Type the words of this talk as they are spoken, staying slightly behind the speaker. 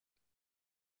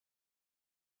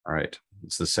All right,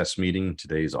 it's the SES meeting.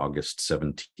 Today's August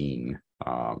 17.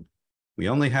 We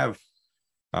only have,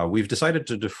 we've decided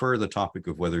to defer the topic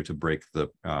of whether to break the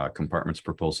compartments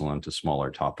proposal into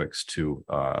smaller topics to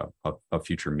a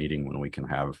future meeting when we can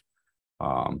have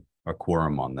a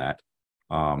quorum on that.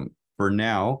 For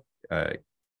now,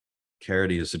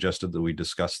 Carity has suggested that we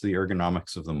discuss the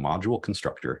ergonomics of the module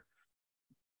constructor.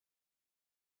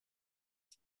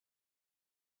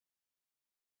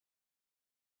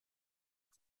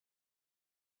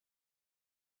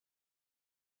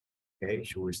 Okay,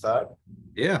 should we start?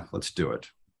 Yeah, let's do it.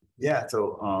 Yeah,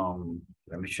 so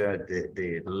let me share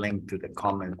the link to the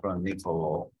comment from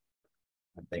Nicolo.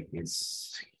 I think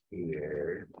it's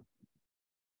here.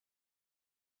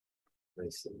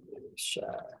 Let's see,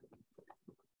 share.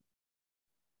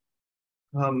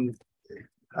 And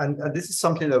this is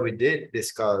something that we did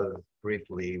discuss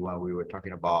briefly when we were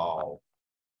talking about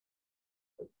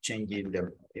changing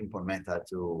the input method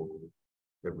to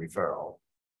the referral.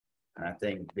 And I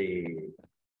think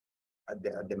at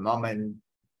the moment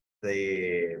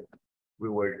we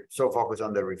were so focused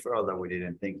on the referral that we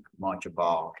didn't think much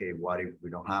about, okay, what if we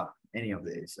don't have any of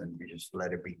this and we just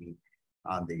let it be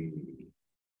on the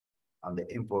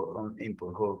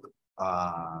importHook,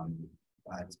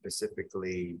 and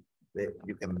specifically that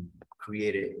you can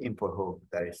create an importHook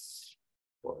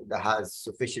that has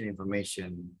sufficient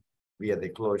information via the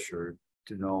closure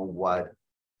to know what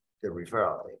the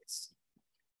referral is.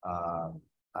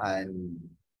 And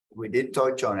we did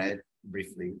touch on it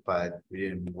briefly, but we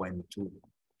didn't went too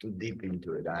deep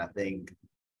into it. And I think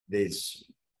the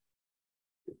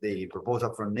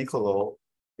proposal from Nicolo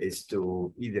is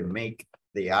to either make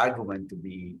the argument to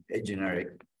be a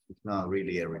generic, it's not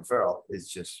really a referral, it's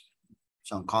just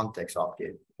some context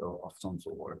object of some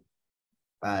sort.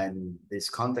 And this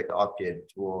context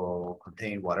object will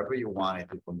contain whatever you want it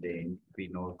to contain. We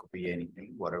know it could be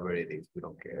anything, whatever it is, we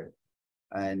don't care.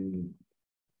 And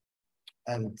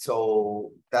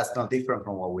so that's not different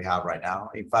from what we have right now.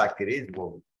 In fact, it is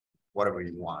whatever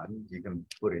you want. You can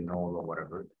put in null or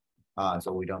whatever.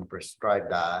 So we don't prescribe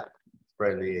that. It's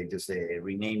really just a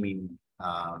renaming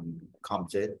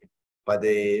concept. But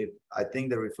I think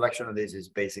the reflection of this is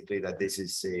basically that this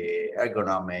is a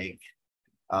ergonomic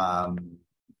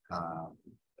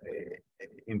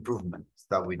improvements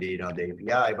that we did on the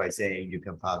API by saying you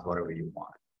can pass whatever you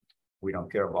want. We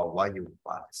don't care about what you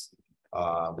pass.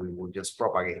 We will just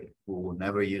propagate. We will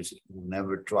never use it. We'll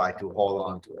never try to hold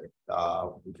on to it.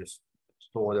 We just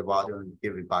store the value and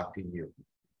give it back to you.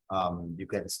 You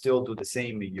can still do the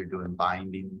same if you're doing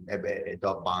binding, a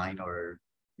dot bind, or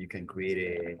you can create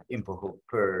a importHook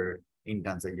per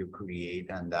instance that you create,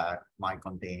 and that might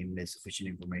contain the sufficient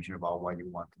information about what you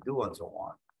want to do and so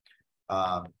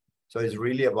on. So it's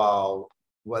really about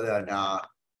whether or not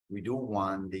we do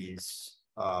want these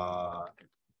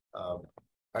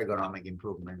ergonomic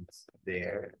improvements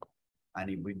there, and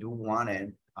if we do want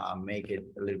it, make it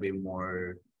a little bit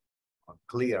more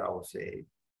clear. I would say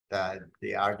that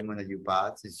the argument that you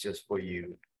pass is just for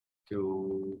you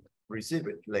to receive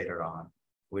it later on.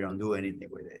 We don't do anything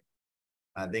with it.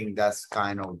 I think that's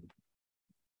kind of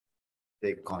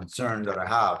the concern that I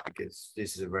have, because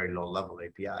this is a very low level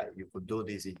API. You could do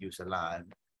this in user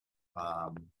land.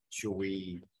 Should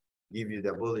we give you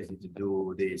the ability to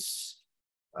do this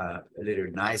a little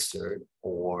nicer,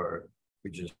 or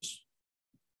we just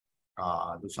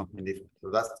do something different? So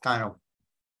that's kind of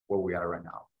where we are right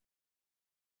now.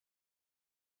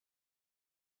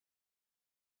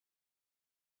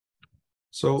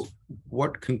 So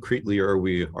what concretely are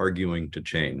we arguing to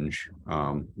change?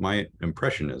 My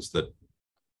impression is that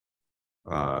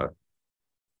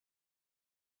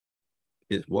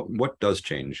what does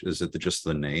change? Is it just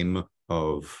the name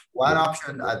of one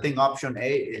option? I think option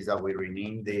A is that we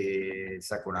rename the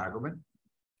second argument.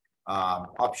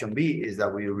 Option B is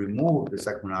that we remove the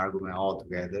second argument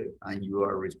altogether, and you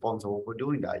are responsible for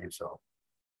doing that yourself.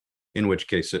 In which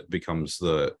case it becomes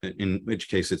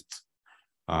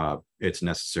it's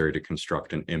necessary to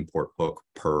construct an importHook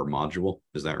per module.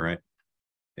 Is that right?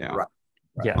 Yeah. Right.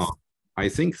 Yes. I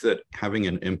think that having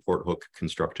an importHook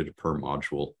constructed per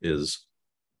module is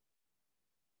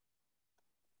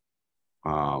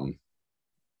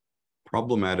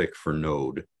problematic for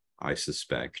Node, I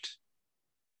suspect,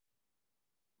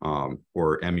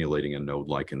 or emulating a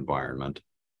Node-like environment.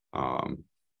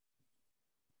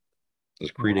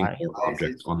 Just creating more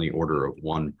objects on the order of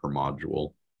one per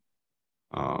module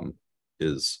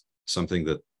is something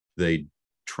that they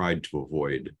tried to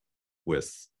avoid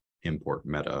with import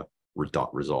meta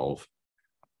 .resolve.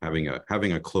 Having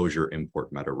a closure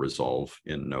import meta resolve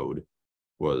in Node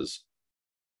was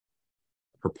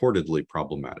purportedly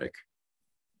problematic.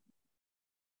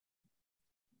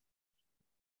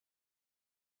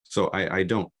 So I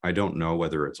don't know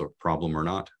whether it's a problem or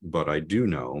not, but I do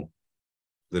know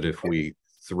that if we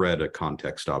thread a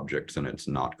context object, then it's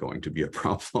not going to be a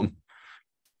problem.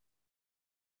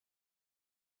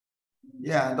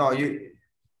 Yeah, no, you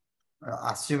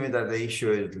assuming that the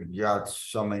issue is you have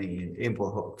so many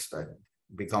input hooks that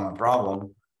become a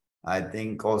problem. I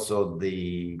think also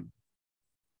the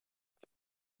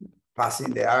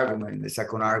passing the argument, the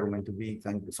second argument to be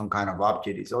some kind of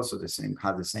object is also the same,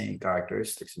 have the same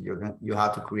characteristics. You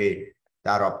have to create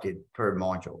that object per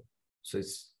module. So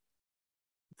it's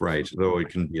Right, though it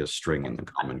can be a string in the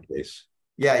common case.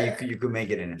 yeah, you could make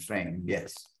it in a string,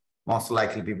 yes. Most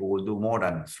likely people will do more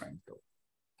than a string though.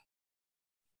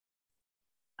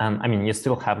 I mean, you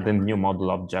still have the new module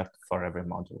object for every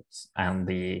module and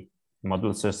the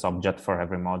module source object for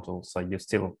every module. So you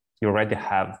already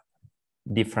have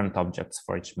different objects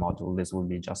for each module. This will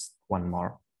be just one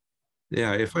more.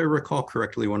 Yeah, if I recall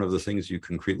correctly, one of the things you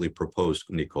concretely proposed,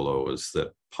 Nicolo, is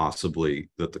that possibly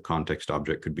that the context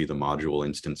object could be the module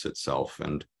instance itself.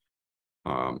 And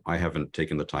I haven't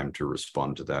taken the time to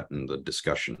respond to that in the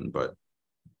discussion, but.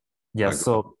 Yeah,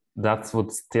 so that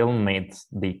would still need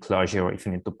the closure if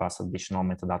you need to pass additional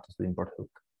metadata to the import hook.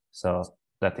 So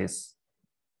that is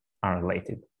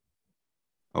unrelated.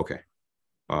 Okay.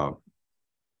 I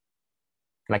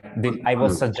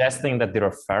was suggesting that the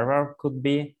referrer could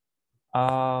be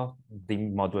the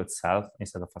module itself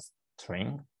instead of a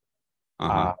string.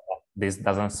 This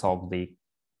doesn't solve the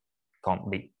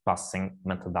passing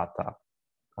metadata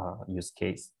use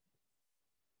case.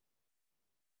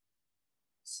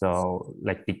 So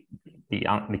like the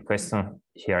question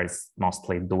here is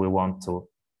mostly, do we want to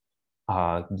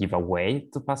give a way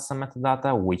to pass some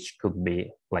metadata, which could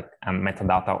be like, and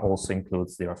metadata also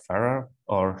includes the referrer,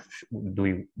 or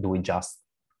do we just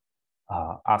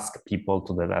ask people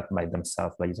to do that by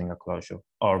themselves by using a closure,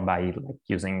 or by like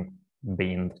using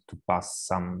bind to pass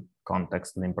some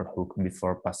context to the import hook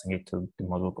before passing it to the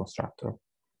module constructor?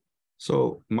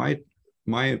 So my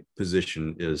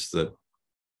position is that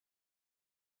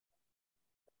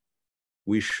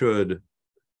we should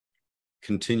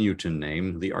continue to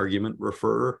name the argument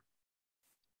referrer.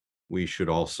 We should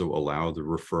also allow the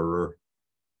referrer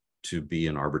to be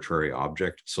an arbitrary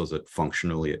object so that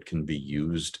functionally it can be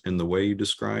used in the way you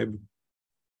describe.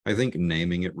 I think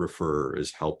naming it referrer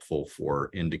is helpful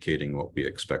for indicating what we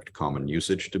expect common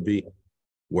usage to be,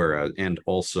 whereas, and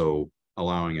also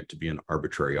allowing it to be an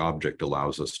arbitrary object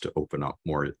allows us to open up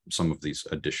some of these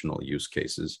additional use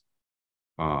cases.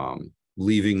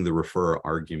 Leaving the referrer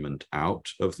argument out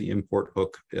of the import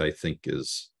hook, I think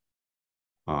is,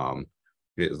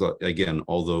 again,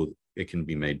 although it can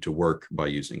be made to work by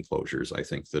using closures, I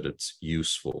think that it's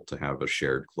useful to have a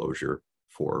shared closure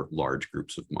for large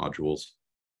groups of modules.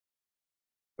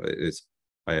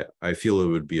 I feel it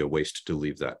would be a waste to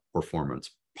leave that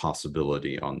performance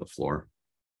possibility on the floor.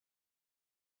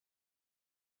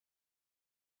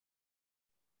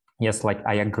 Yes, like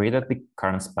I agree that the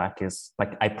current spec is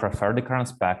like, I prefer the current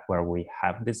spec where we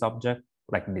have this object,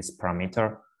 like this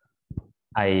parameter.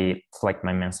 Like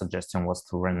my main suggestion was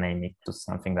to rename it to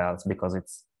something else, because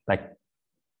it's like,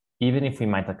 even if we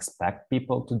might expect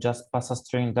people to just pass a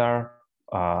string there,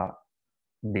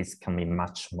 this can be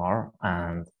much more.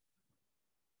 And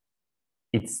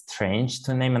it's strange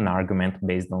to name an argument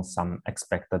based on some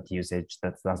expected usage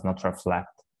that does not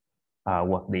reflect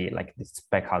what the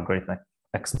spec algorithm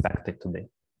expected to be.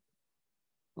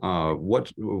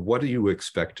 What do you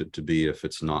expect it to be if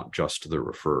it's not just the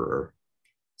referrer?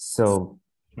 So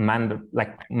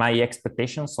my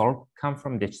expectations all come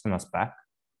from the HTML spec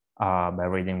by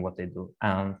reading what they do.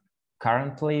 And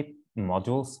currently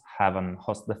modules have an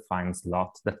host defined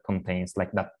slot that contains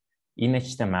that in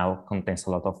HTML contains a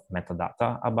lot of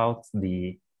metadata about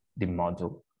the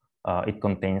module. It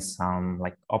contains some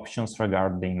options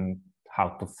regarding how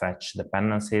to fetch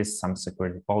dependencies, some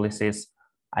security policies.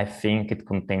 I think it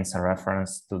contains a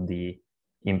reference to the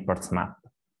imports map.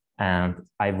 And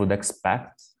I would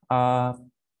expect a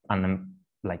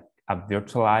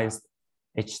virtualized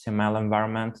HTML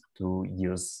environment to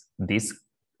use this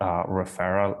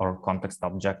referral or context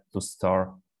object to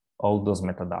store all those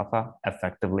metadata,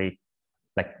 effectively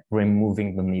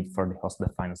removing the need for the host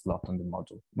defined slot on the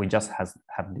module. We just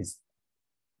have this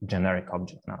generic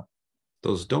object now.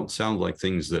 Those don't sound like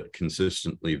things that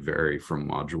consistently vary from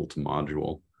module to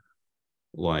module.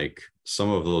 Like some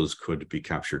of those could be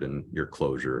captured in your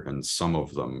closure, and some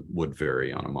of them would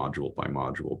vary on a module by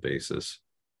module basis.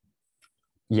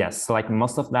 Yes,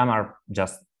 most of them are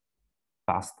just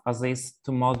passed as is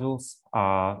to modules.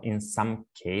 In some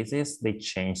cases, they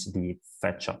change the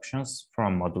fetch options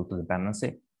from module to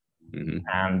dependency.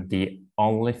 And the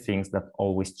only things that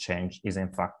always change is in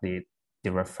fact the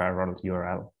referral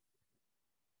URL.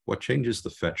 What changes the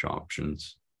fetch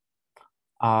options?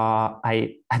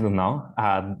 I don't know,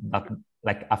 but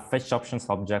like a fetch options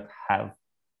object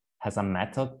has a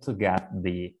method to get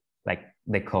the, like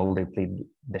they call it the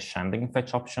descending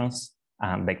fetch options,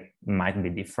 and they might be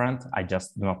different. I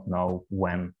just do not know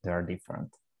when they're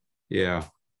different. Yeah.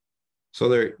 So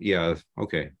they're, yeah,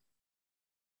 okay.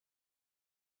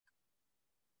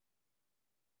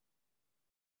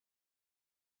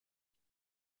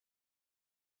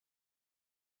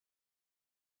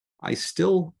 I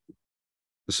still,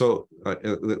 so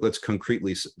let's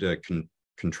concretely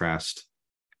contrast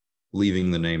leaving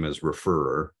the name as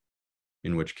referrer,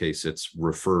 in which case it's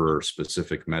referrer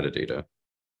specific metadata,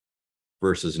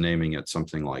 versus naming it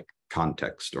something like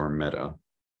context or meta.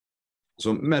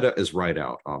 So meta is right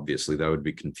out, obviously, that would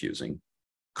be confusing.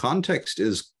 Context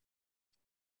is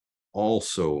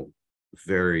also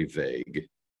very vague.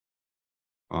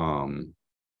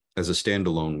 As a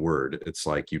standalone word, it's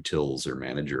like utils or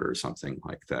manager or something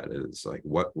like that. It's like,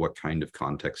 what kind of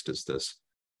context is this?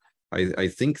 I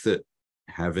think that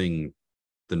having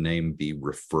the name be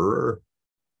referrer,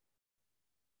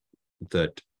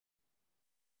 that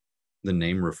the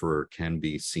name referrer can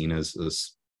be seen as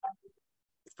this,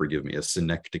 forgive me, a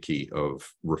synecdoche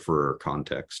of referrer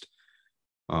context.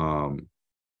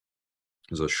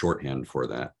 There's a shorthand for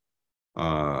that.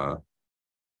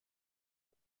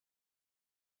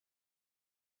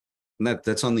 And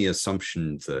that's on the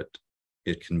assumption that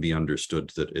it can be understood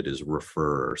that it is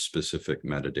referrer specific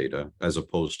metadata, as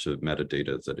opposed to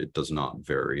metadata that it does not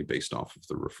vary based off of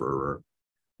the referrer,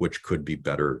 which could be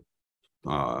better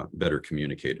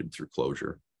communicated through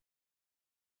closure.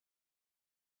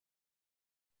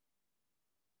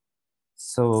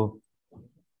 So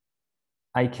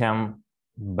I can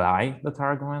buy that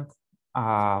argument.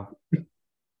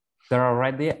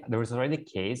 There is already a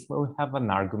case where we have an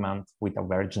argument with a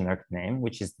very generic name,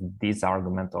 which is this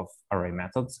argument of array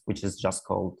methods, which is just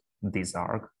called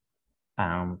thisarg.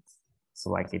 So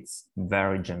like it's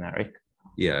very generic.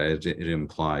 Yeah, it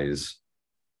implies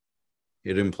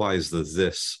the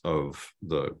this of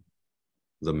the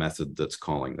method that's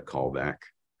calling the callback.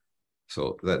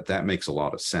 So that makes a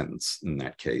lot of sense in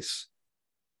that case.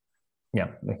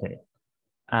 Yeah, okay.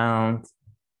 And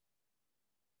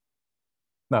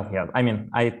well, yeah, I mean,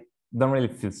 I don't really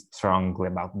feel strongly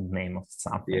about the name of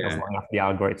something, as long as the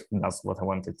algorithm does what I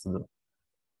want it to do.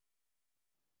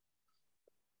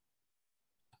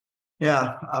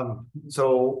 Yeah,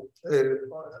 so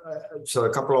a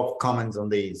couple of comments on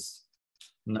these,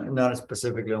 not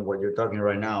specifically on what you're talking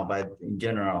right now, but in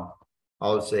general,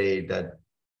 I would say that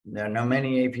there are not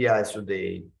many APIs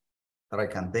today that I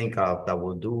can think of that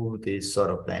will do this sort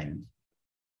of thing.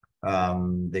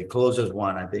 The closest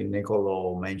one, I think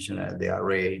Nicolo mentioned the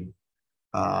array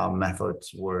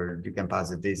methods where you can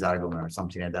pass a this argument or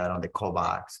something like that on the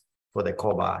callbacks for the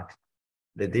callback.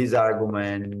 The this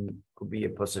argument could be a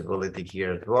possibility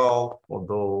here as well,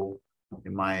 although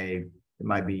it might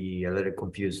be a little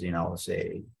confusing, I would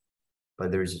say.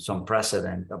 But there's some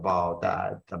precedent about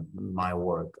that might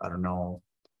work. I don't know.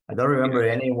 I don't remember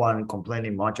anyone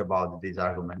complaining much about this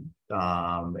argument.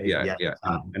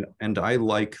 And I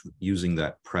like using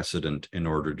that precedent in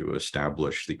order to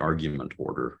establish the argument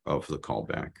order of the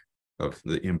callback, of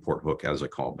the import hook as a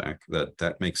callback.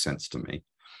 That makes sense to me.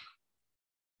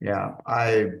 Yeah,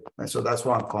 so that's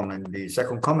one comment. The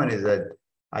second comment is that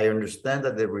I understand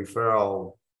that the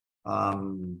referral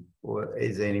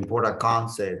is an important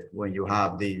concept when you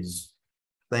have this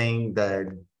thing that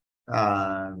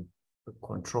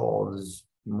controls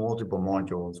multiple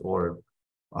modules or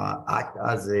act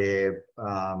as a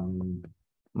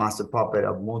master puppet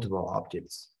of multiple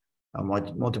objects,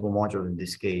 multiple modules in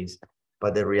this case.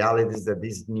 But the reality is that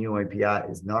this new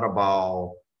API is not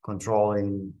about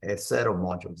controlling a set of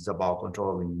modules. It's about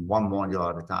controlling one module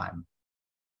at a time.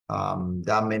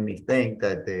 That made me think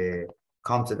that the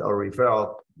concept of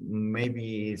referral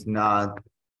maybe is not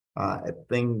a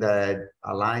thing that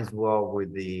aligns well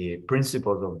with the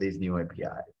principles of this new API.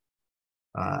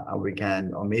 And we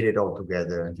can omit it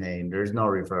altogether and saying there's no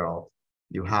referral.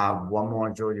 You have one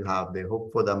module, you have the hook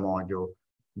for that module,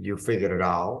 you figure it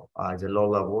out. At a low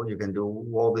level, you can do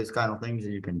all these kind of things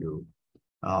that you can do.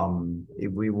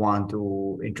 If we want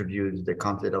to introduce the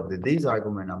concept of the this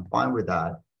argument, I'm fine with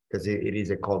that because it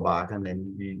is a callback, and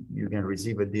then you can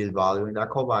receive a this value in that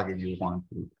callback if you want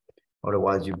to.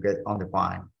 Otherwise, you get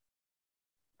undefined.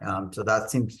 So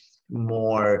that seems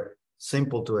more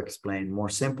simple to explain, more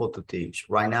simple to teach.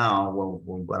 Right now,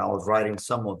 when I was writing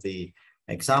some of the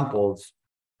examples,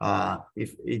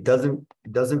 if it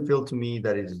doesn't feel to me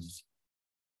that it's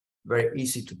very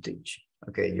easy to teach.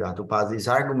 Okay, you have to pass this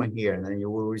argument here, and then you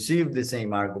will receive the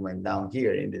same argument down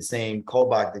here in the same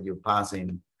callback that you're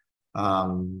passing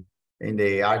in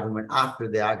the argument after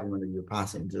the argument that you're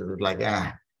passing. So it's like,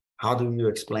 how do you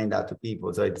explain that to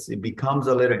people? So it becomes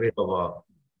a little bit of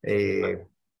a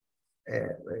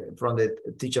from the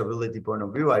teachability point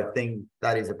of view, I think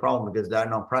that is a problem because there are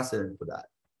no precedent for that.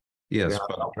 Yes,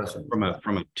 but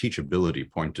from a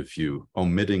teachability point of view,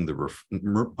 omitting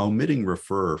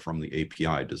refer from the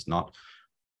API does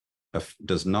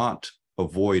not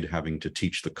avoid having to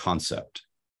teach the concept.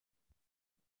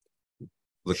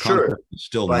 The concept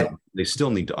they still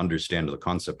need to understand the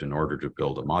concept in order to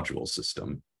build a module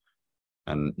system,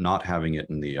 and not having it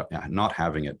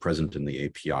present in the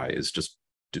API is just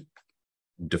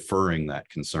deferring that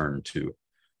concern to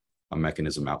a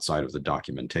mechanism outside of the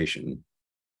documentation.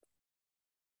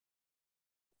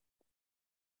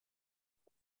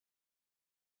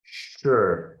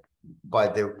 Sure,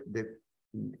 but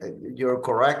you're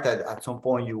correct that at some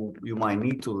point you might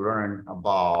need to learn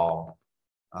about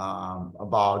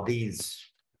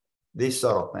these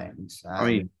sort of things. I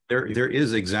mean, there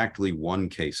is exactly one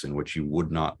case in which you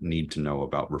would not need to know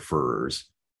about referrers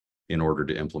in order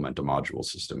to implement a module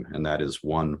system, and that is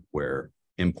one where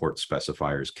import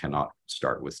specifiers cannot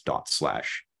start with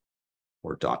 //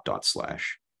 or ..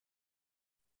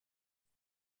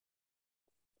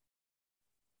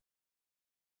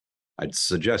 I'd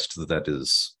suggest that that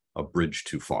is a bridge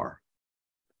too far.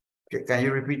 Can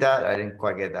you repeat that? I didn't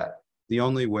quite get that. The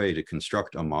only way to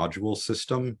construct a module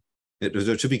system,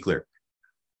 to be clear,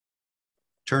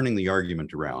 turning the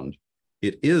argument around,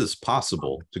 it is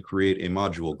possible to create a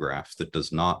module graph that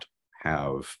does not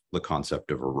have the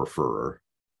concept of a referrer.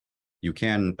 You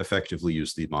can effectively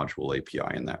use the module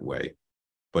API in that way,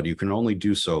 but you can only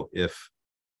do so if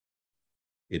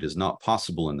it is not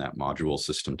possible in that module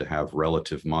system to have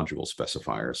relative module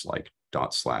specifiers like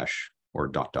 / or ..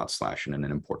 in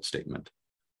an import statement.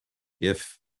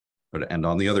 And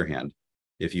on the other hand,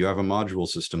 if you have a module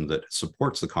system that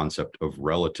supports the concept of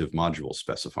relative module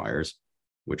specifiers,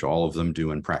 which all of them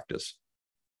do in practice,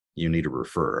 you need a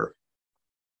referrer.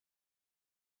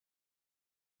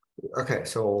 Okay,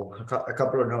 so a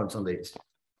couple of notes on this.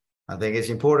 I think it's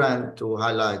important to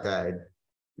highlight that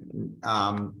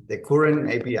the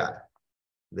current API,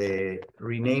 the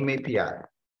rename API,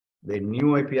 the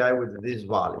new API with this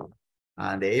value,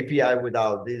 and the API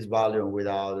without this value and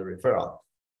without the referral,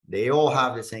 they all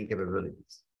have the same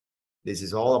capabilities. This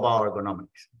is all about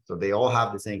ergonomics. So they all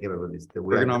have the same capabilities.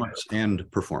 Ergonomics and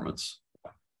performance.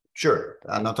 Sure,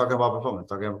 I'm not talking about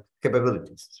performance, I'm talking about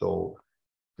capabilities. So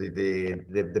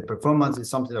the performance is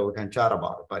something that we can chat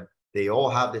about, but they all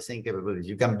have the same capabilities.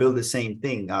 You can build the same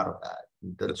thing out of that.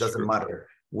 That doesn't matter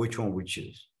which one we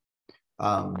choose.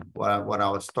 When I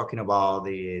was talking about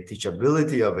the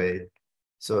teachability of it,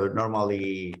 so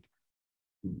normally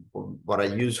what I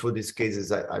use for this case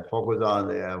is I focus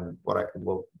on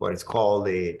what is called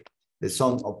the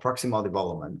sum of proximal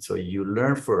development. So you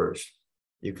learn first,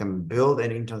 you can build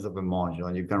an instance of a module,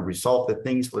 and you can resolve the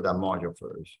things for that module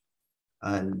first.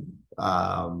 And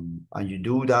you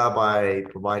do that by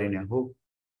providing a hook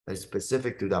that's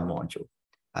specific to that module.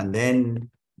 And then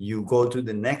you go to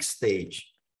the next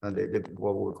stage, what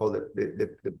we call the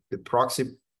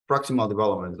proximal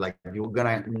development. Like you're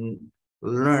gonna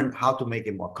learn how to make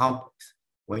it more complex.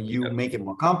 When you make it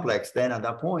more complex, then at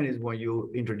that point is when you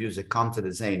introduce a concept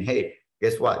of saying, hey,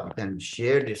 guess what? You can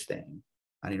share this thing.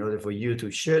 And in order for you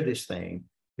to share this thing,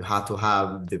 you have to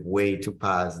have the way to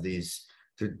pass this,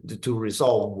 to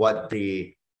resolve what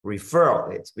the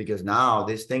referral is, because now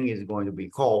this thing is going to be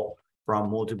called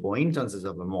from multiple instances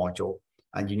of a module,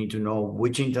 and you need to know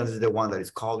which instance is the one that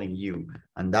is calling you.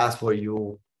 And that's where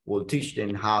you will teach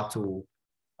them how to,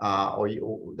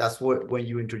 that's when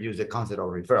you introduce the concept of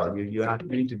referral. You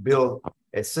need to build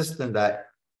a system that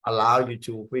allows you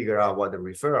to figure out what the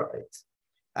referral is.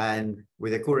 And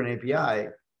with the current API,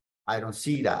 I don't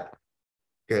see that,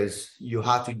 because you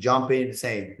have to jump in and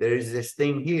say, there is this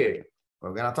thing here.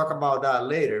 We're going to talk about that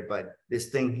later, but this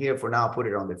thing here for now, put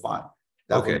it on the file.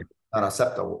 That's not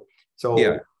acceptable. So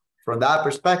from that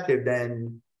perspective,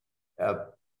 then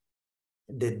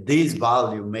this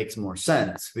value makes more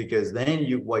sense, because then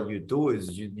what you do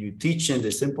is you teach them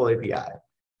the simple API,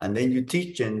 and then you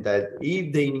teach them that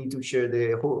if they need to share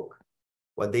the hook,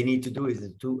 what they need to do is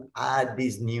to add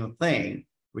this new thing,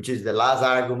 which is the last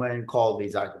argument called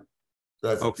this argument.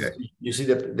 So that's, you see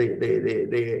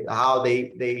how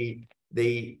they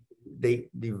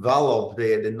develop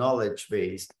the knowledge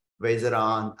base based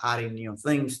on adding new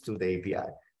things to the API.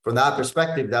 from that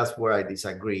perspective, that's where I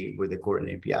disagree with the current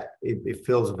API. It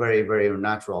feels very, very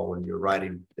unnatural when you're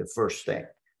writing the first thing,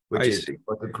 which is to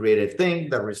create a thing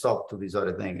that results to this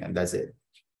other thing, and that's it.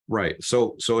 Right.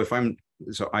 So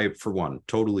I, for one,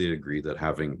 totally agree that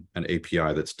having an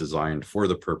API that's designed for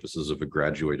the purposes of a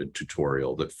graduated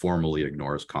tutorial that formally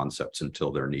ignores concepts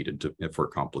until they're needed for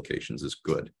complications is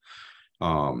good.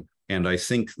 And I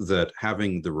think that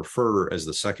having the referrer as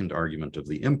the second argument of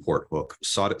the import hook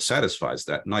satisfies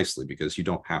that nicely, because you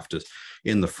don't have to,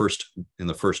 in the first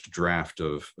draft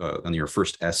of, in your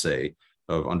first essay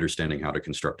of understanding how to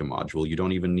construct a module, you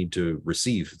don't even need to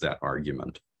receive that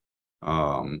argument.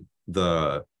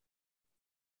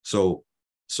 So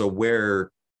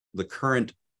where the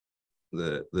current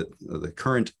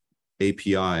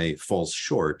API falls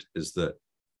short is that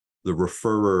the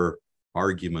referrer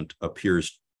argument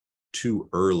appears too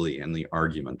early in the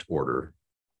argument order,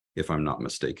 if I'm not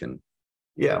mistaken.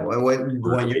 Yeah,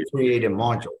 when you create a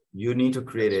module, you need to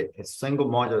create a single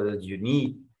module that you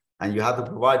need, and you have to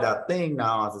provide that thing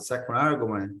now as a second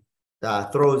argument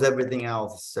that throws everything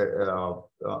else the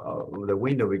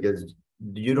window, because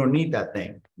you don't need that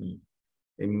thing.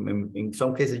 In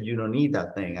some cases, you don't need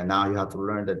that thing, and now you have to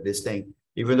learn that this thing,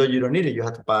 even though you don't need it, you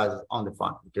have to pass it on the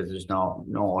front because there's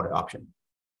no other option.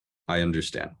 I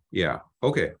understand. Yeah.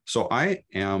 Okay. So I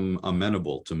am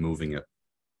amenable to moving it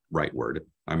rightward.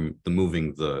 I'm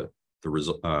moving the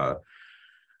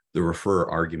refer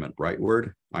argument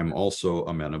rightward. I'm also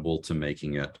amenable to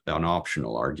making it an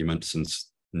optional argument,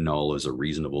 since null is a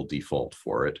reasonable default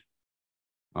for it.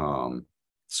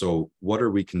 So what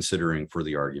are we considering for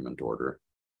the argument order?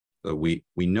 We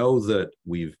know that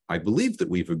I believe that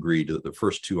we've agreed that the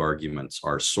first two arguments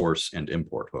are source and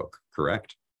import hook,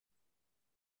 correct?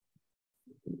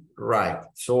 Right,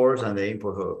 source and the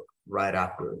import hook right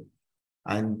after.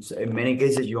 And in many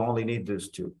cases, you only need those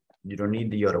two. You don't need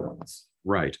the other ones.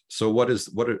 Right. So what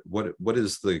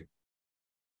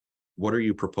are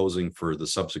you proposing for the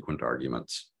subsequent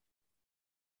arguments?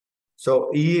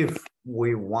 So if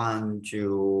we want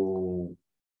to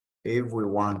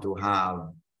have,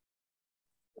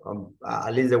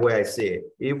 at least the way I see it,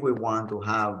 if we want to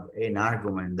have an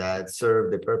argument that serves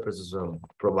the purposes of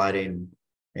providing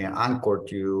an anchor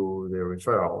to the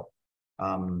referral,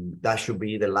 that should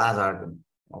be the last argument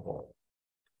of all.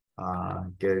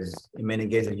 Because in many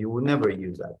cases, you will never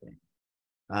use that thing.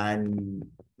 And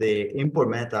the import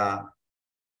meta,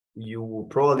 you will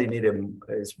probably need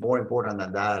it's more important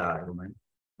than that argument,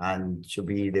 and should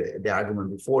be the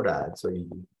argument before that. So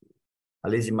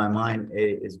at least in my mind,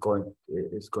 it's going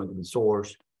to be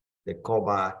source, the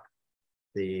callback,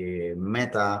 the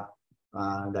meta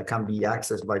that can be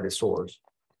accessed by the source,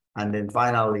 and then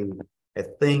finally a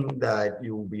thing that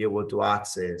you will be able to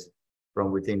access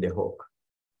from within the hook.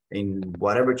 In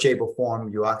whatever shape or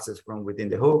form you access from within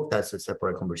the hook, that's a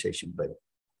separate conversation. But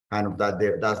kind of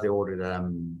that's the order that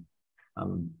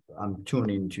I'm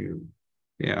tuning to.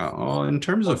 Yeah, well, in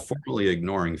terms of formally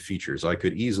ignoring features, I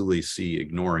could easily see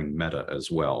ignoring meta as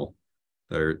well.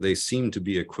 They seem to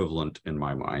be equivalent in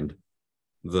my mind.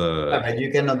 You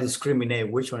cannot discriminate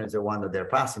which one is the one that they're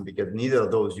passing, because neither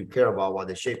of those you care about what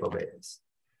the shape of it is.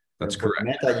 That's correct.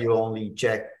 Meta, you only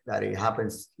check that it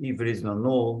happens if it is not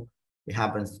null. It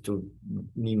happens to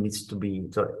needs to be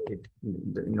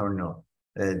no.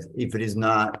 If it is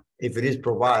not, if it is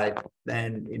provide,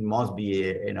 then it must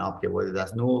be an object, whether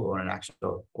that's null or an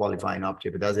actual qualifying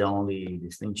object. But that's the only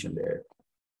distinction there.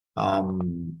 I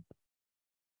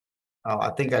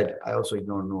think I also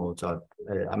ignore null. So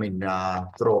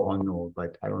throw on null,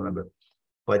 but I don't remember.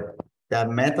 But that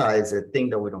meta is a thing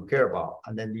that we don't care about,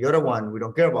 and then the other one we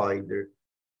don't care about either.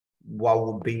 What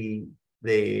would be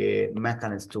the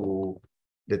mechanism to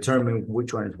determine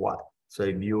which one is what? So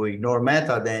if you ignore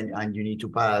meta, then and you need to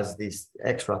pass this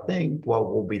extra thing, what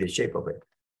will be the shape of it?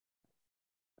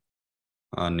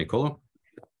 Nicola?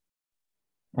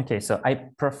 Okay, so I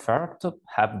prefer to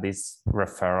have this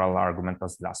referral argument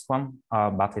as the last one,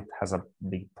 but it has a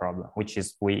big problem, which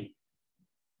is we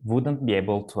wouldn't be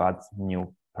able to add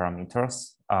new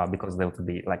parameters because they would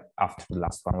be like after the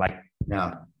last one. Like,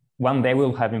 yeah. One day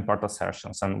we'll have import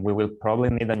assertions, and we will probably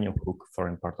need a new hook for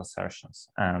import assertions.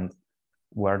 And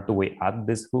where do we add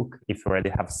this hook if we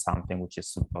already have something which is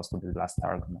supposed to be the last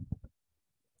argument?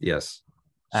 Yes.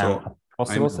 So a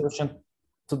possible solution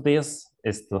to this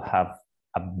is to have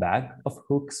a bag of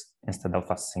hooks instead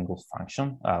of a single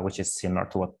function, which is similar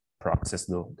to what proxies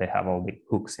do. They have all the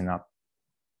hooks in an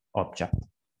object.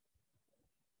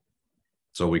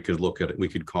 So we could look at it, we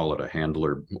could call it a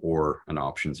handler or an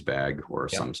options bag or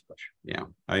some such. Yeah,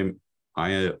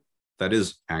 that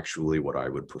is actually what I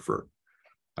would prefer.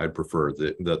 I'd prefer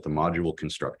that the module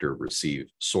constructor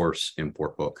receive source,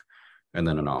 import hook, and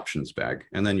then an options bag.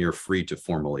 And then you're free to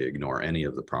formally ignore any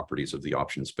of the properties of the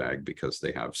options bag because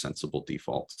they have sensible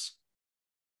defaults.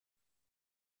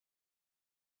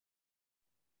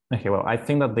 Okay, well, I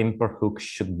think that the import hook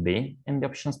should be in the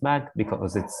options bag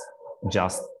because it's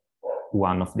just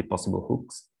one of the possible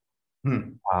hooks.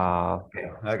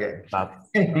 Okay. But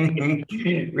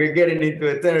We're getting into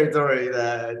a territory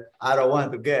that I don't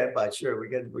want to get, but sure, we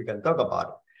can talk about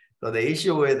it. So the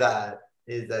issue with that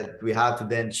is that we have to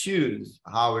then choose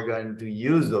how we're going to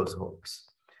use those hooks.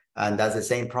 And that's the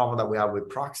same problem that we have with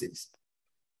proxies.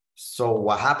 So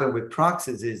what happened with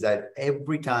proxies is that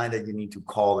every time that you need to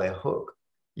call a hook,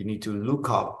 you need to look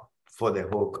up for the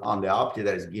hook on the object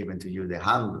that is given to you, the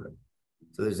handler.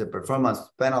 So there's a performance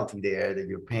penalty there that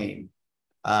you're paying.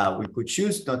 We could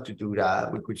choose not to do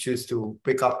that. We could choose to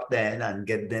pick up then and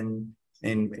get them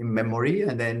in memory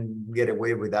and then get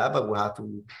away with that. But we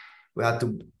have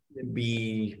to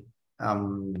be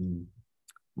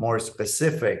more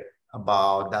specific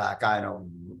about that kind of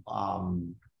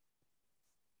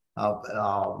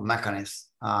mechanism.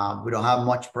 We don't have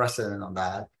much precedent on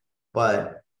that,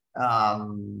 but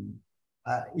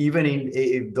even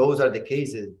if those are the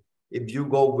cases, if you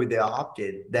go with the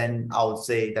object, then I would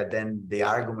say that then the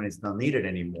argument is not needed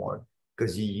anymore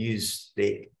because you use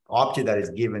the object that is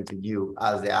given to you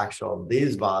as the actual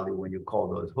this value when you call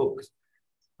those hooks.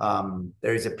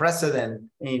 There is a precedent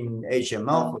in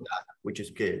HTML for that, which is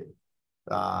good.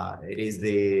 It is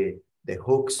the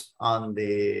hooks on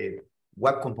the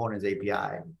web components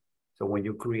API. So when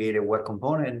you create a web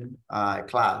component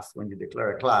class, when you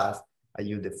declare a class and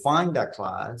you define that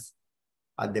class,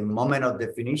 at the moment of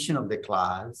definition of the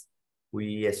class,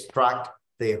 we extract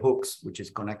the hooks, which is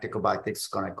connected callback,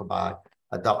 text connect callback,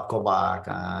 adopt callback,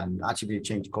 and attribute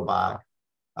change callback,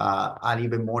 and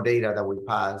even more data that we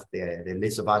pass, the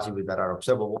list of attributes that are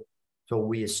observable. So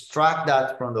we extract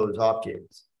that from those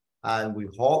objects and we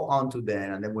hold on to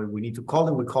them. And then when we need to call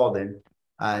them, we call them.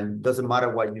 And doesn't matter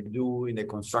what you do in the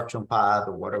construction path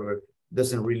or whatever,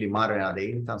 doesn't really matter at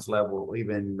the instance level, or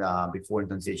even before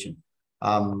instantiation.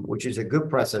 Which is a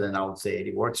good precedent, I would say.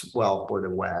 It works well for the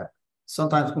web.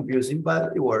 Sometimes confusing,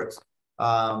 but it works.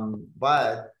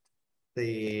 But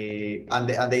they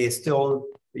still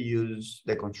use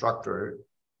the constructor,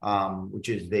 which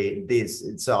is this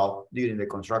itself during the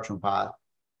construction path.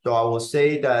 So I will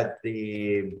say that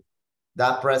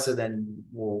that precedent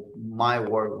might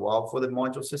work well for the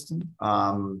module system,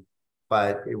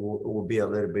 but it will be a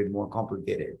little bit more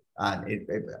complicated, and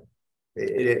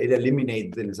it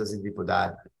eliminates the necessity for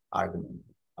that argument,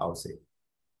 I would say.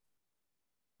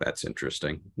 That's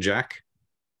interesting. Jack?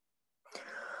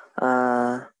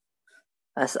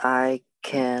 As I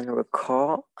can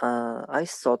recall, I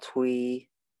thought we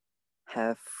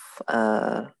have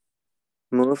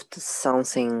moved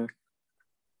something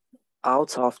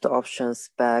out of the options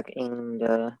back in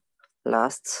the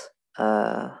last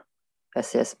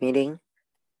SES meeting.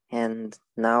 And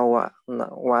now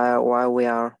while we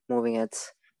are moving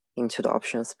it into the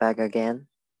options bag again.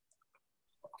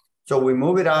 So we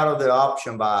move it out of the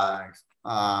option bags.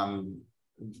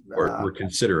 We're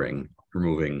considering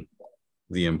removing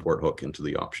the import hook into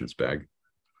the options bag.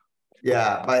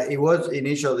 Yeah, but it was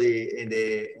initially in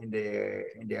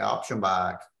the option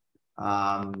bag.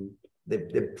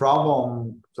 The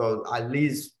problem, so at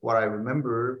least what I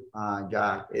remember,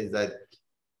 Jack, is that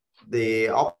the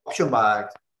option bag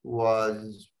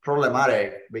was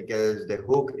problematic because the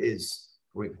hook is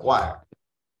required.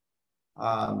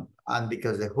 And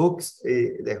because the hook,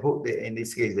 in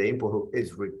this case, the input hook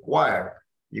is required,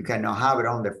 you cannot have it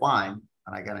undefined,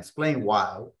 and I can explain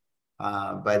why,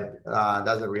 but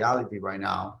that's a reality right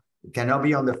now. It cannot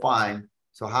be undefined,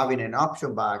 so having an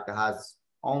option bag that has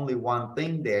only one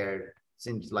thing there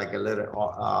seems like a little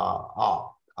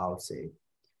off, I would say.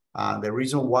 The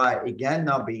reason why it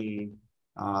cannot be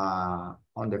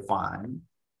undefined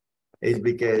is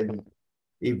because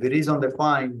if it is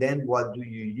undefined, then what do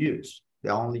you use? The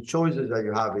only choices that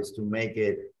you have is to make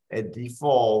it a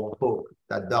default hook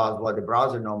that does what the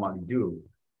browser normally do.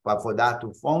 But for that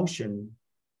to function,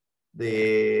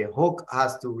 the hook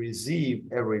has to receive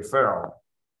a referral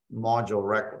module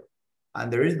record.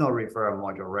 And there is no referral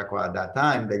module record at that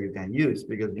time that you can use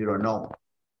because you don't know.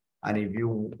 And if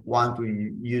you want to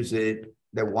use it,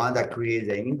 the one that creates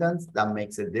the instance, that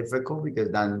makes it difficult because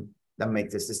then that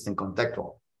makes the system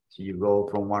contextual. So you go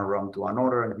from one realm to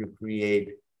another and you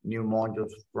create new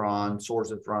modules from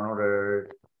sources from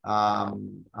another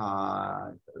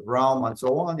realm and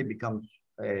so on. It becomes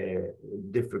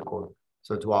difficult.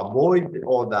 So to avoid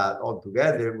all that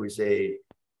altogether, we say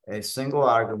a single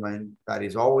argument that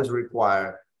is always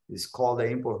required is called the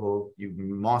import hook. You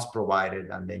must provide it,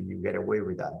 and then you get away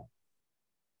with that.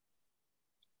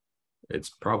 It's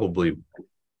probably,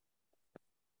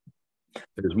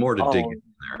 there's more to dig in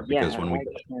there, because when we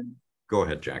go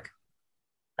ahead, Jack.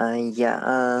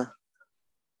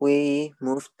 We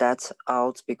moved that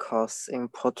out because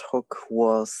importHook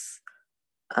was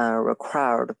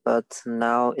required, but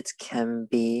now it can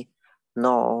be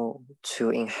null to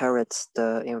inherit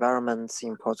the environment's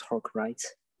importHook, right?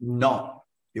 No,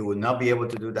 you will not be able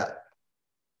to do that.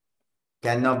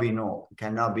 Cannot be null,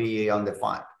 cannot be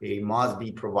undefined. It must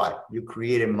be provided. You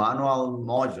create a manual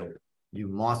module, you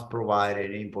must provide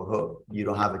an import hook. You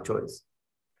don't have a choice.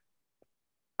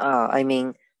 I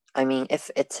mean, if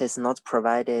it is not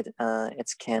provided,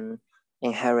 it can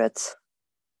inherit,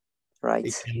 right?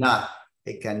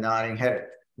 It cannot inherit,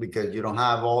 because you don't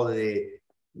have all the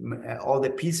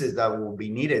pieces that will be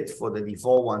needed for the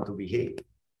default one to behave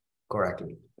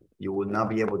correctly. You will not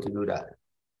be able to do that.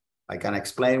 I can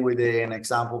explain with an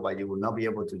example, but you will not be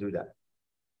able to do that.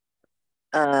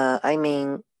 I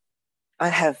mean, I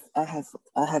have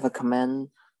a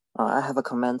comment. I have a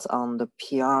comment on the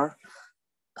PR.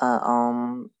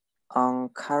 On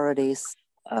Carity's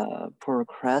pull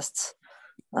request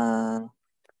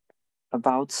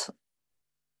about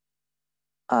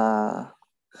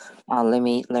let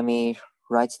me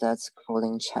write that code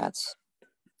in chat.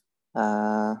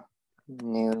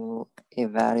 New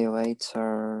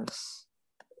evaluators.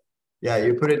 Yeah,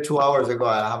 you put it 2 hours ago.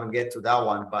 I haven't get to that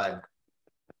one, but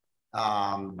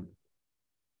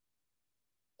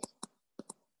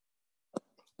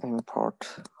import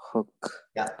hook.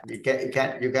 Yeah, you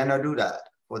cannot do that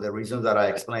for the reasons that I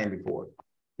explained before.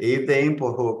 If the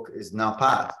import hook is not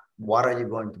passed, what are you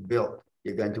going to build?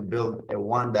 You're going to build a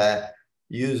one that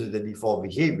uses the default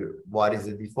behavior. What is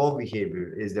the default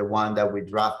behavior? Is the one that we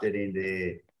drafted in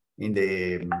the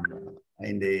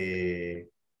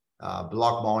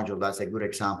block module. That's a good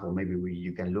example. Maybe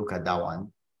you can look at that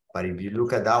one. But if you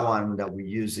look at that one that we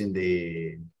use in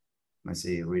the, let's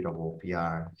see, readable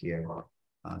PR here.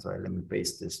 Sorry, let me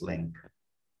paste this link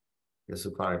just to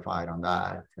clarify on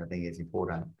that. I think it's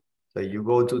important. So you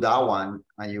go to that one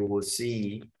and you will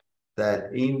see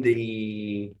that in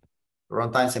the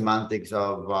runtime semantics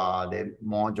of the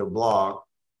module block,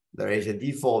 there is a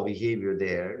default behavior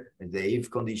there, the if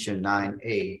condition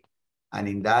 9.8. And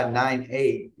in that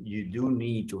 9.8, you do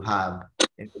need to have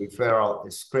a referral,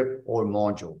 a script or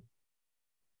module.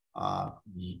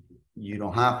 You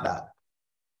don't have that.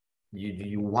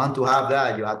 You want to have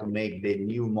that, you have to make the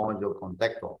new module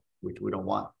contextual, which we don't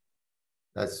want.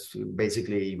 That's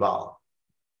basically eval,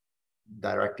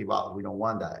 direct eval. We don't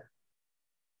want that.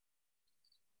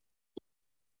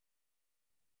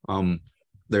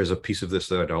 There's a piece of this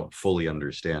that I don't fully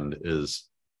understand is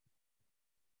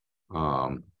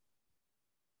the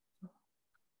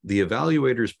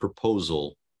evaluator's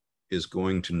proposal is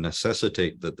going to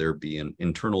necessitate that there be an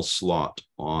internal slot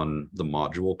on the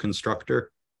module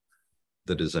constructor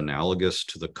that is analogous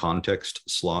to the context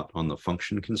slot on the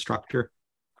function constructor.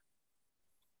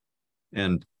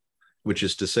 And which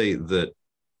is to say that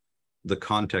the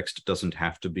context doesn't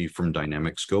have to be from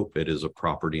dynamic scope. It is a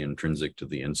property intrinsic to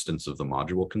the instance of the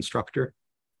module constructor.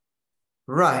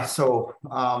 Right. So,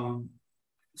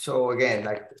 so again,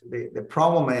 like the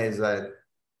problem is that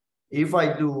if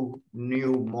I do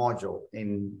new module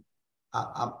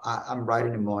I'm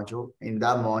writing a module, in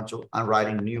that module, I'm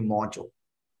writing a new module.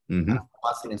 Mm-hmm. I'm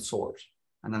passing a source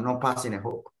and I'm not passing a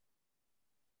hook.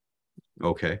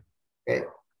 Okay. Okay.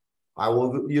 I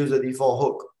will use the default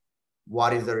hook.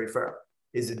 What is the referral?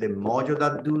 Is it the module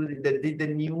that did the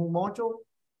new module,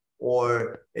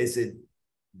 or is it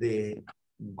the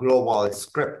global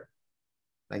script?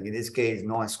 Like in this case,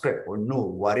 no script or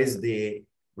null. What is the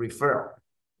referral?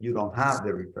 You don't have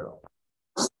the referral.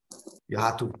 You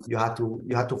have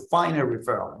to find a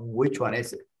referral. Which one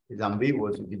is it? It's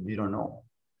ambiguous if you don't know.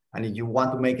 And if you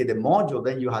want to make it a module,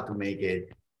 then you have to make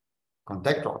it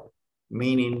contextual.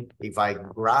 Meaning, if I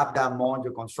grab that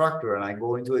module constructor and I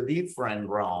go into a different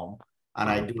realm and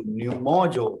I do new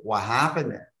module, what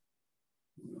happened there?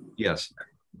 Yes,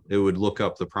 it would look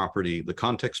up the property, the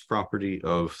context property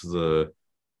of the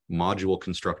module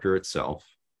constructor itself.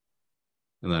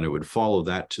 And then it would follow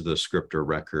that to the script or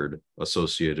record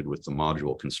associated with the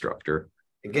module constructor.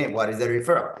 Again, what is the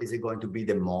referral? Is it going to be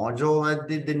the module that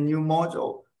did the new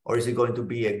module, or is it going to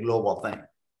be a global thing?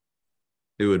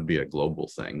 It would be a global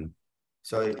thing.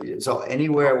 So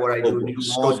anywhere where I do new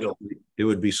module, it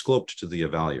would be scoped to the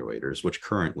evaluators, which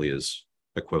currently is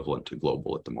equivalent to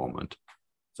global at the moment.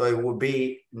 So it would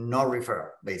be no referral,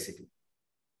 basically.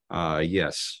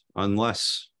 Yes,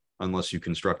 unless unless you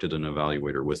constructed an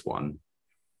evaluator with one.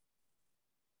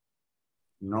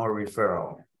 No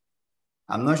referral.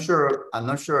 I'm not sure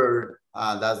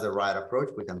that's the right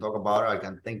approach. We can talk about it. I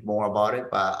can think more about it,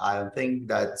 but I don't think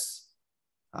that's,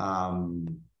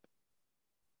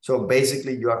 so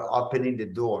basically you are opening the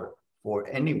door for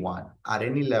anyone at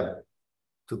any level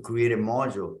to create a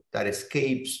module that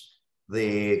escapes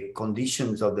the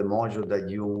conditions of the module that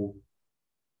you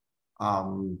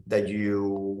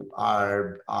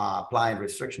are applying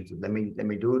restrictions to. Let me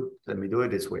do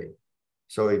it this way.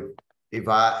 So if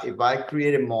I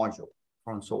create a module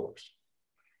from source,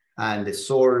 and the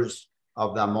source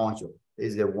of that module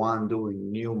is the one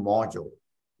doing new module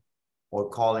or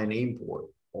calling import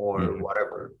or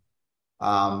whatever.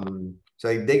 So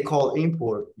if they call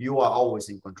import, you are always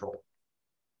in control,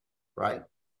 right?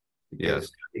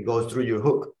 Because it goes through your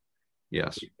hook.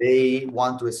 Yes. If they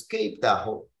want to escape that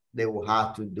hook, they will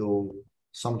have to do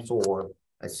some sort,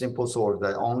 a simple source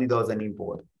that only does an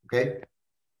import, okay?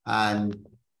 And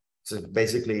so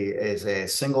basically it's a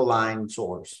single line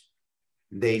source.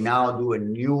 They now do a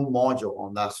new module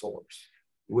on that source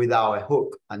without a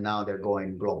hook, and now they're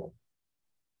going global.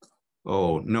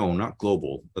 Oh, no, not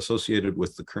global, associated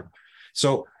with the current.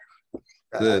 So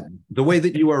the way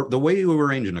you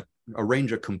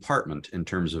arrange a compartment in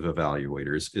terms of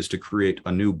evaluators is to create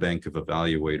a new bank of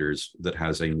evaluators that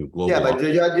has a new global. Yeah, but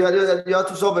you have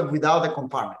to solve it without the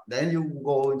compartment. Then you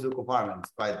go into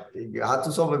compartments, but you have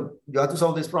to solve it. You have to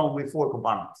solve this problem with 4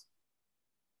 compartments.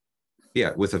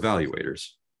 Yeah, with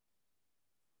evaluators.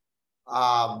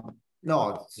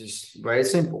 No, it's just very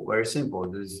simple, very simple.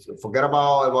 Just forget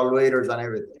about evaluators and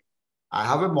everything. I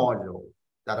have a module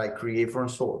that I create from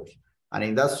source. And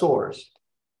in that source,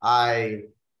 I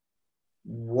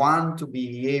want to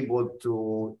be able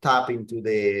to tap into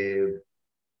the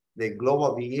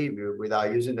global behavior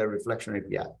without using the reflection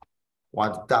API.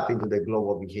 Want to tap into the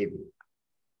global behavior.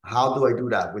 How do I do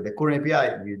that? With the current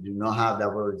API, you do not have the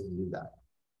ability to do that.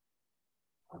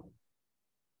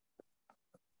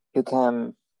 You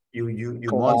can. You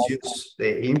must use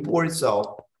the import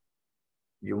itself.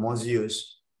 You must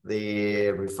use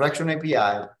the reflection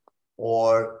API,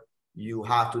 or you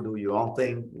have to do your own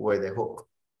thing with a hook,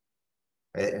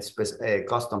 a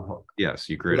custom hook. Yes,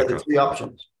 you create a custom. 3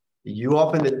 options. You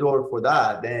open the door for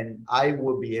that, then I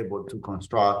will be able to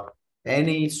construct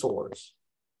any source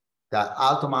that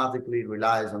automatically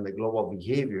relies on the global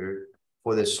behavior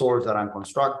for the source that I'm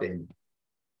constructing.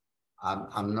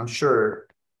 I'm not sure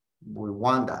we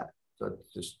want that. So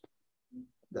it's just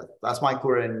that's my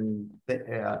current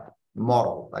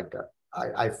model. Like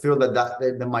I feel that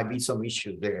there might be some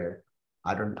issues there.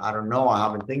 I don't know. I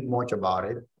haven't think much about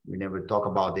it. We never talk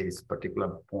about this particular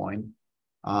point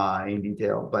in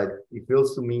detail, but it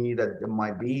feels to me that there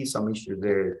might be some issues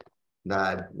there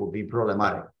that will be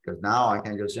problematic, because now I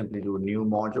can just simply do a new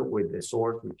module with the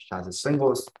source, which has a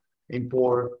single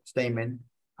import statement,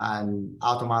 and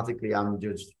automatically I'm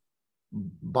just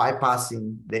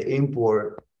bypassing the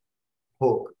import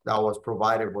hook that was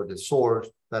provided for the source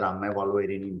that I'm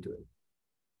evaluating into it.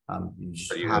 You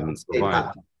just haven't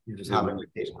provide. You just haven't.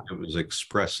 It was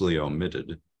expressly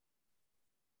omitted.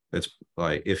 It's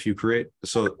like if you create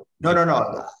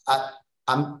No.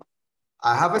 I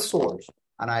have a source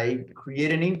and I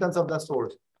create an instance of that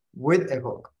source with a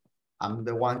hook. I'm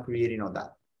the one creating all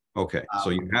that. Okay, so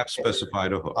you have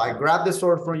specified a hook. I grab the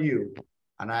source from you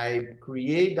and I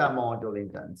create that module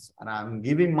instance, and I'm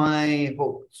giving my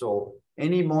hook. So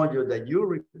any module that you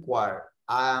require,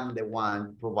 I am the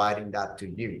one providing that to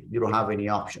you. You don't have any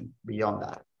option beyond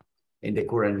that in the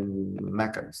current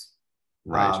mechanism.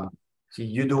 Right. So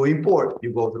you do import,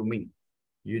 you go through me.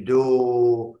 You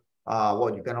do,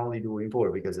 you can only do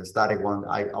import because the static one,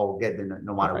 I'll get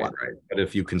no matter what. Right. But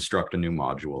if you construct a new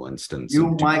module instance.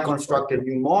 You might construct a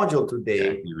new module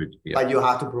today, but you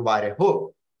have to provide a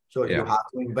hook. So you have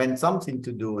to invent something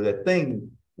to do the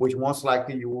thing, which most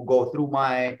likely you will go through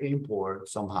my import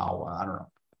somehow. I don't know.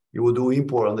 You will do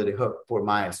import under the hook for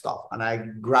my stuff, and I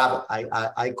grab it.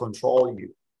 I control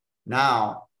you.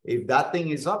 Now, if that thing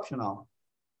is optional,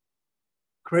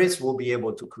 Chris will be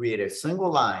able to create a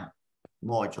single line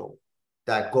module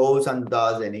that goes and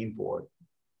does an import,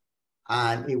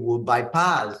 and it will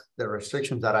bypass the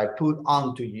restrictions that I put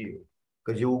onto you,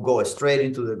 because you will go straight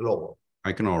into the global.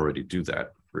 I can already do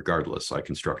that. Regardless, I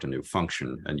construct a new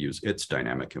function and use its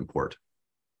dynamic import.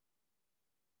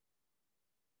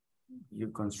 You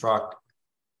construct.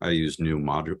 I use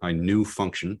new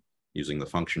function using the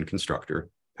function constructor,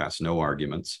 pass no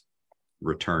arguments,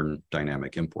 return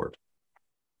dynamic import.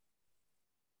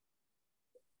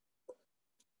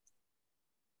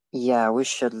 Yeah, we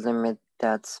should limit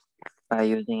that by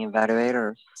using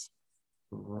evaluators.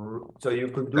 So you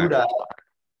could do that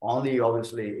only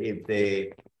obviously if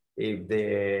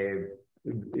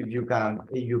you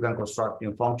can construct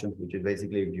new functions, which is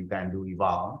basically if you can do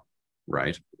eval.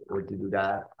 Right. Or to do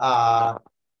that.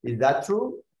 Is that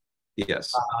true?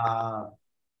 Yes.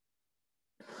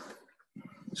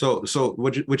 So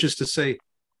which is to say,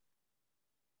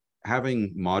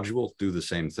 having module do the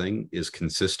same thing is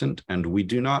consistent, and we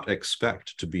do not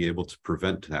expect to be able to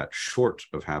prevent that short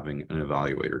of having an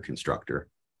evaluator constructor.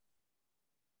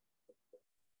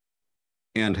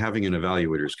 And having an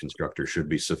evaluator's constructor should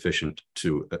be sufficient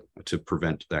to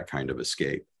prevent that kind of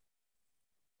escape.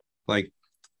 Like,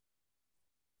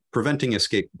 preventing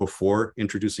escape before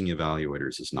introducing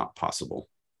evaluators is not possible.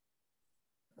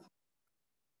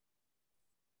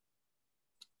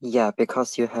 Yeah,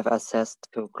 because you have access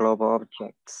to global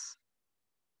objects.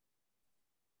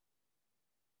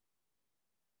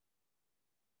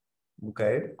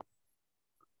 Okay.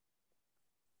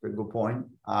 Very good point.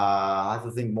 I have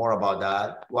to think more about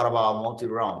that. What about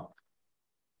multi-realm?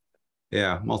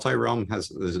 Yeah, multi-realm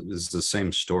is the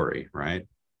same story, right?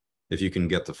 If you can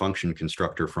get the function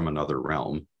constructor from another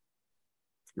realm,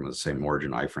 from the same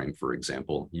origin iframe, for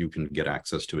example, you can get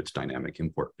access to its dynamic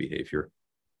import behavior.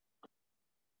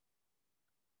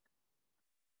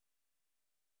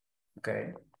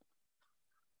 Okay.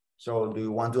 So do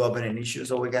you want to open an issue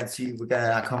so we can see if we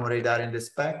can accommodate that in the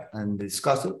spec and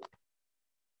discuss it?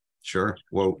 Sure.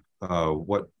 Well,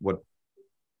 what?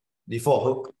 Default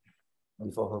hook.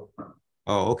 Default hook.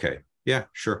 Oh, okay. Yeah,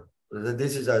 sure.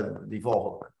 This is a default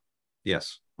hook.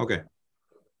 Yes. Okay.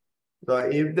 So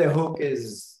if the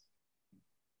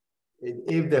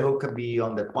hook can be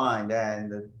undefined,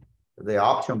 then the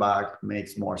option back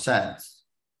makes more sense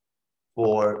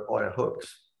for other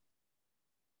hooks.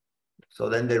 So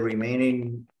then the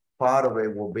remaining part of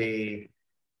it will be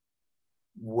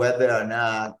whether or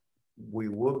not we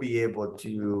will be able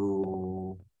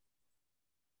to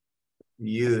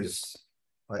use,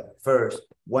 first,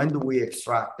 when do we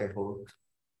extract the hook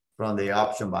from the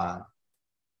option back?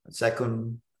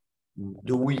 Second,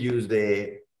 do we use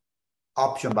the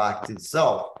option back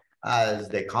itself as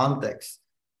the context?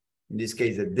 In this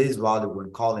case, this value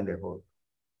when calling the hook,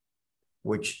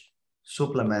 which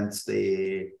supplements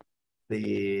the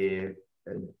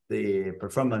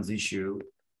performance issue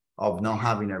of not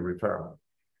having a referral.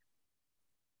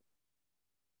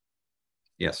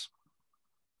 Yes.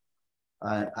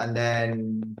 And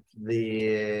then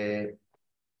the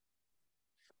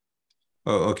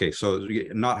Oh, okay. So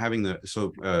not having the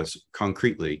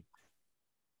concretely.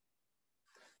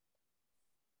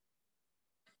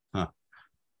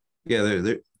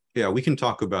 Yeah, yeah, we can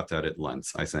talk about that at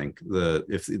length. I think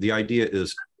if the idea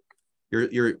is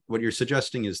what you're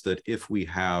suggesting is that if we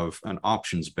have an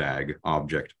options bag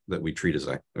object that we treat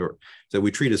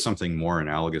as something more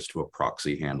analogous to a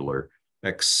proxy handler,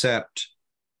 except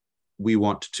we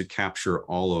want to capture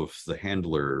all of the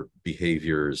handler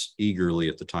behaviors eagerly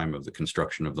at the time of the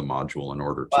construction of the module in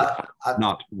order to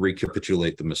not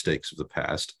recapitulate the mistakes of the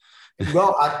past.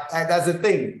 Well, that's the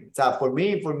thing. So for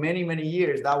me, for many, many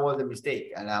years, that was a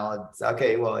mistake. And now it's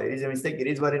okay, well, it is a mistake. It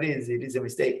is what it is. It is a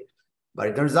mistake. But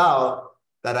it turns out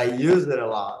that I use it a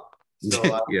lot. So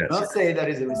I Yes. will not say that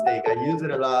is a mistake. I use it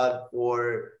a lot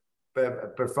for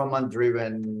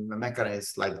performance-driven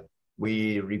mechanisms. Like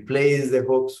we replace the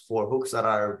hooks for hooks that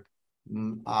are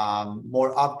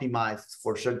more optimized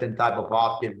for certain type of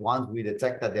object once we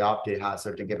detect that the object has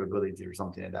certain capability or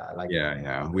something like that. Like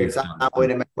We've example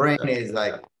in the brain is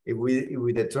like if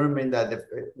we determine that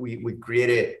we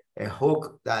created a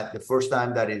hook that the first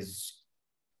time that is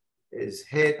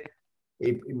hit,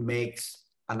 it makes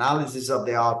analysis of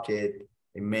the object,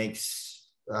 it makes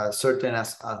certain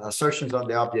assertions on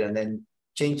the object, and then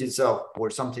change itself for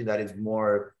something that is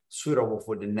more suitable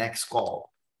for the next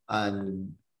call.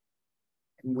 And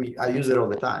I use it all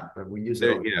the time, but we use it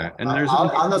all the time. And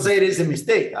I'm not saying it is a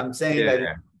mistake. I'm saying that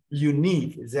it's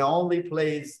unique. It's the only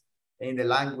place in the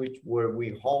language where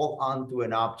we hold on to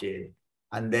an object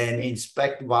and then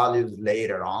inspect values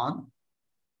later on.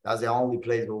 That's the only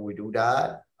place where we do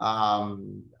that,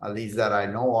 at least that I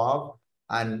know of.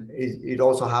 And it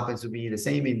also happens to be the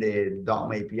same in the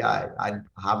DOM API. I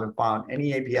haven't found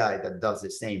any API that does the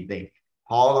same thing.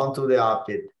 Hold onto the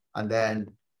object and then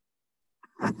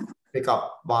pick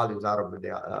up values out of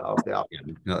the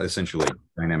object. Essentially,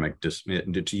 dynamic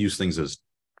to use things as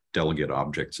delegate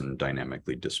objects and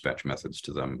dynamically dispatch methods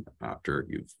to them after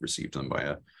you've received them by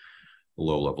a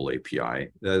low-level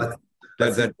API. The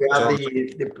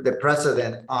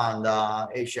precedent on the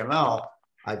HTML,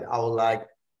 I would like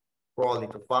probably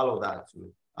to follow that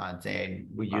too. and saying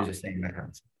we use the same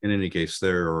mechanism. In any case,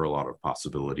 there are a lot of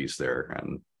possibilities there,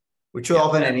 and We should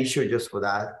open an issue just for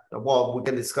that. Well, we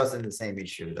can discuss in the same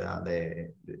issue,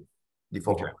 the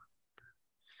default. Okay.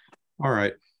 All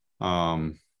right.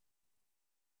 I'll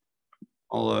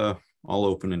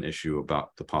open an issue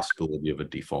about the possibility of a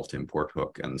default import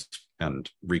hook and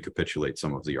recapitulate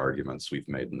some of the arguments we've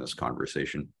made in this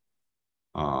conversation.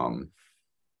 And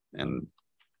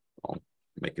I'll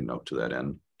make a note to that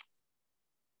end.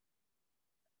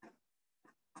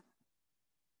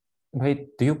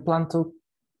 Wait, do you plan to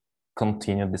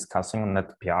continue discussing on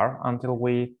that PR until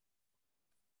we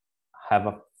have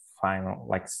a final,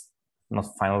 like not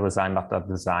final design, but a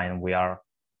design we are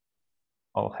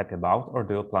all happy about, or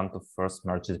do you plan to first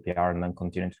merge the PR and then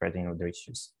continue trading with the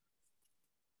issues?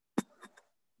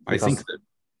 I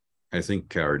think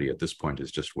Carity at this point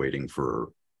is just waiting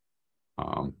for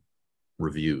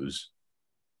reviews.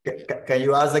 Can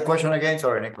you ask the question again?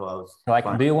 Sorry, Nicholas. Like,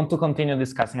 do you want to continue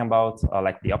discussing about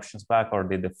like the options back or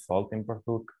the default import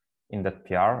hook in that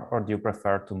PR, or do you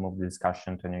prefer to move the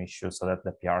discussion to a new issue so that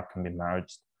the PR can be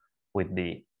merged with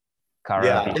the current?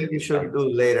 Yeah, I think you should do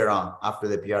later on after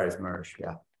the PR is merged.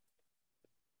 Yeah.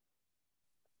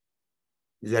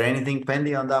 Is there anything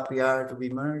pending on that PR to be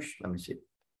merged? Let me see.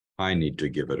 I need to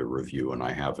give it a review and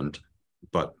I haven't.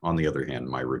 But on the other hand,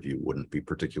 my review wouldn't be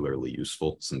particularly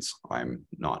useful since I'm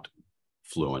not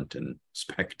fluent in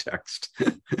spec text.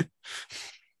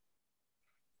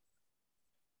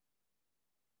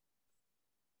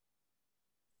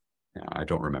 Yeah, I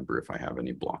don't remember if I have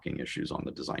any blocking issues on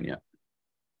the design yet.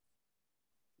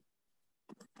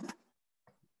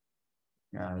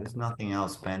 Yeah, there's nothing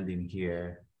else pending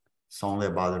here. It's only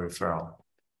about the referral.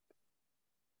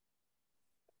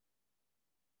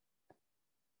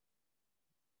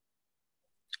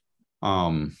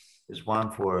 There's one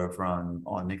from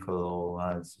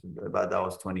Nicola, but that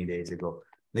was 20 days ago.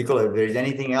 Nicola, if there's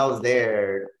anything else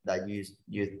there that you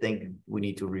think we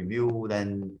need to review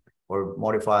then or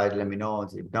modify, let me know.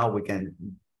 If not, we can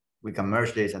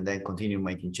merge this and then continue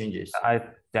making changes. I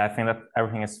think that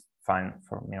everything is fine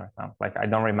for me right now. Like, I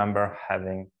don't remember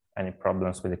having any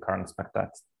problems with the current spec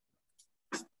text.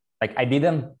 Like, I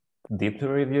didn't deeply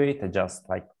review it, I just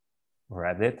like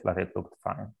read it, but it looked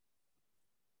fine.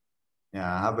 Yeah,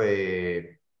 I have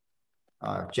a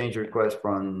change request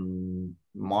from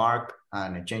Mark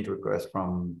and a change request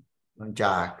from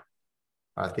Jack.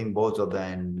 I think both of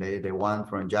them, they one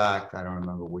from Jack, I don't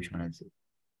remember which one is it.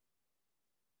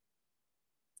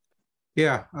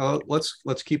 Yeah,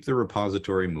 let's keep the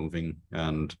repository moving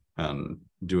and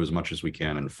do as much as we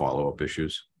can in follow-up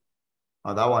issues.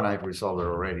 Oh, that one I've resolved it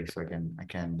already, so I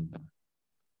can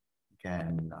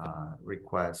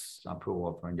request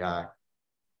approval from Jack.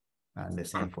 And the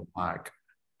same for Mark.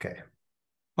 Okay.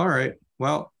 All right.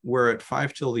 Well, we're at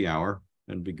 5 till the hour.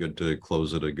 It'd be good to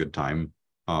close at a good time.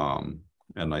 And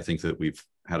I think that we've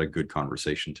had a good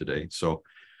conversation today. So,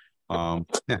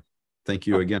 yeah, thank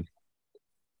you again.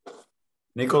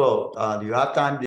 Nicolo, do you have time